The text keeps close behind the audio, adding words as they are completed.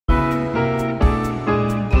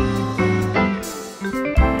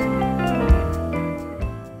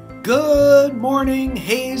Good morning,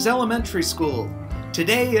 Hayes Elementary School.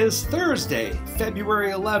 Today is Thursday,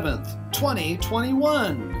 February 11th,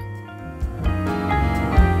 2021.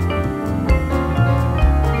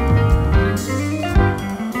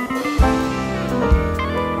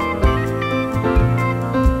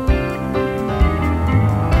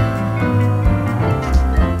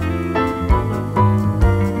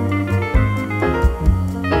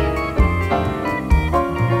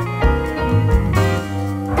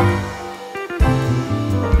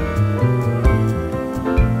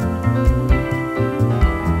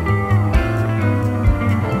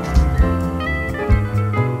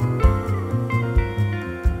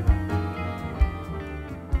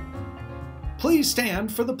 Please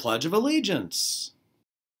stand for the Pledge of Allegiance.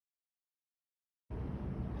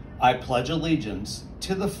 I pledge allegiance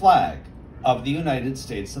to the flag of the United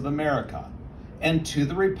States of America and to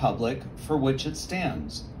the republic for which it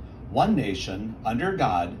stands, one nation, under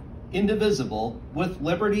God, indivisible, with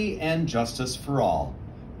liberty and justice for all.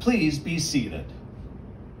 Please be seated.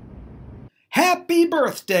 Happy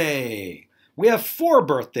birthday! We have 4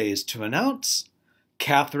 birthdays to announce.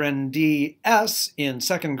 Catherine D. S. in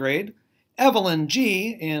 2nd grade, Evelyn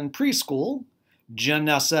G. in preschool,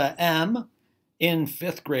 Janessa M. in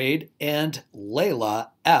 5th grade, and Layla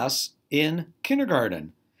S. in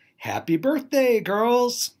kindergarten. Happy birthday,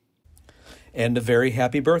 girls! And a very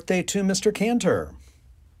happy birthday to Mr. Cantor.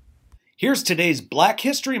 Here's today's Black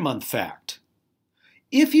History Month fact.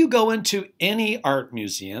 If you go into any art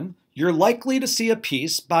museum, you're likely to see a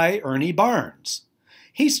piece by Ernie Barnes.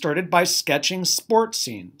 He started by sketching sports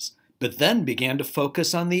scenes, but then began to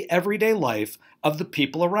focus on the everyday life of the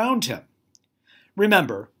people around him.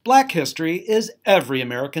 Remember, Black history is every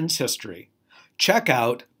American's history. Check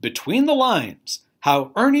out Between the Lines,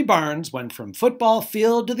 how Ernie Barnes went from football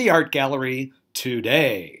field to the art gallery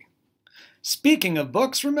today. Speaking of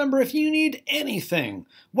books, remember if you need anything,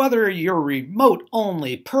 whether you're remote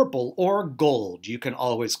only, purple, or gold, you can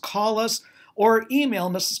always call us or email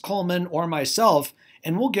Mrs. Coleman or myself,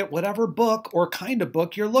 and we'll get whatever book or kind of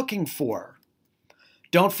book you're looking for.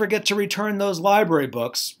 Don't forget to return those library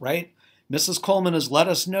books, right? Mrs. Coleman has let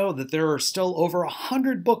us know that there are still over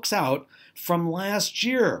 100 books out from last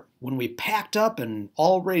year when we packed up and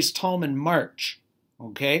all raced home in March.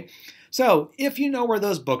 Okay? So if you know where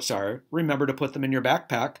those books are, remember to put them in your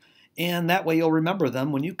backpack, and that way you'll remember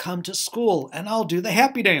them when you come to school, and I'll do the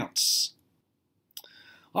happy dance.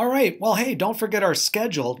 All right, well, hey, don't forget our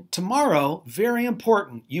schedule. Tomorrow, very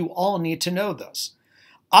important, you all need to know this.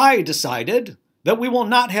 I decided that we will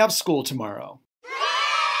not have school tomorrow.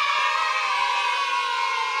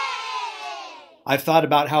 I've thought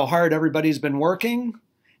about how hard everybody's been working,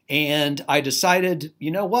 and I decided, you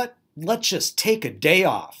know what? Let's just take a day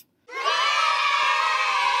off.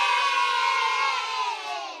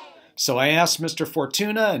 So I asked Mr.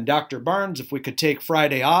 Fortuna and Dr. Barnes if we could take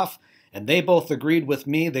Friday off, and they both agreed with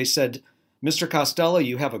me. They said, Mr. Costello,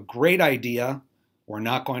 you have a great idea. We're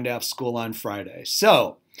not going to have school on Friday.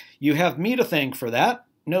 So you have me to thank for that.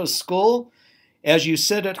 No school. As you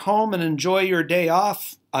sit at home and enjoy your day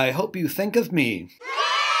off, I hope you think of me.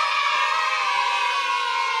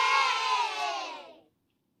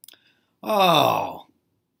 Oh,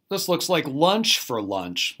 this looks like lunch for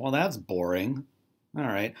lunch. Well, that's boring. All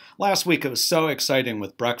right. Last week it was so exciting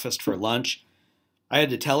with breakfast for lunch. I had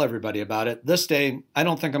to tell everybody about it. This day, I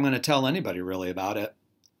don't think I'm going to tell anybody really about it.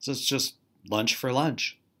 So it's just lunch for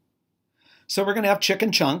lunch. So we're going to have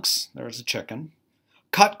chicken chunks. There's a chicken.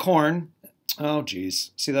 Cut corn. Oh,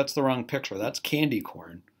 geez. See, that's the wrong picture. That's candy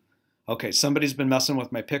corn. Okay, somebody's been messing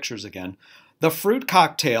with my pictures again. The fruit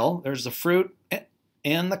cocktail. There's the fruit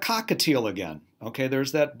and the cockatiel again. Okay,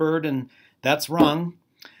 there's that bird, and that's wrong.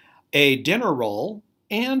 A dinner roll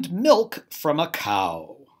and milk from a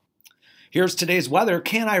cow. Here's today's weather.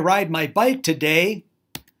 Can I ride my bike today?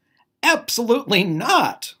 Absolutely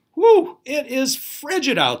not. Woo, it is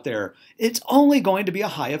frigid out there. It's only going to be a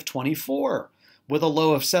high of 24 with a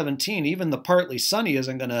low of 17. Even the partly sunny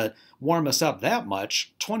isn't going to warm us up that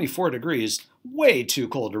much. 24 degrees, way too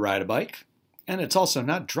cold to ride a bike. And it's also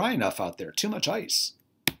not dry enough out there. Too much ice.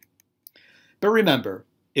 But remember,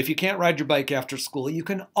 if you can't ride your bike after school, you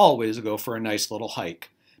can always go for a nice little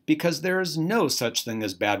hike, because there is no such thing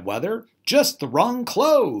as bad weather, just the wrong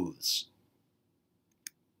clothes.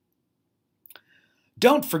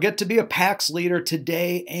 Don't forget to be a PAX leader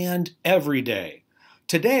today and every day.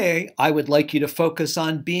 Today, I would like you to focus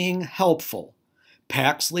on being helpful.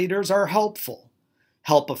 PAX leaders are helpful.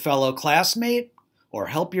 Help a fellow classmate or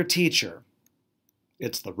help your teacher.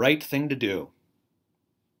 It's the right thing to do.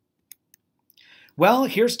 Well,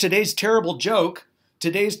 here's today's terrible joke.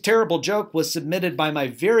 Today's terrible joke was submitted by my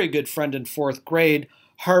very good friend in 4th grade,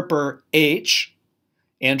 Harper H.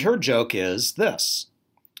 And her joke is this.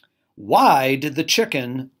 Why did the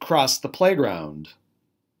chicken cross the playground?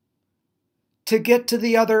 To get to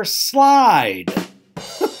the other slide.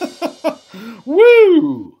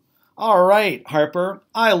 Woo! All right, Harper.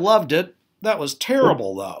 I loved it. That was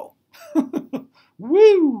terrible, though.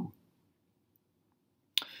 Woo!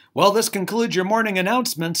 Well, this concludes your morning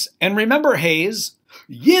announcements. And remember, Hayes,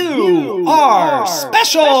 you are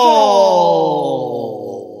special!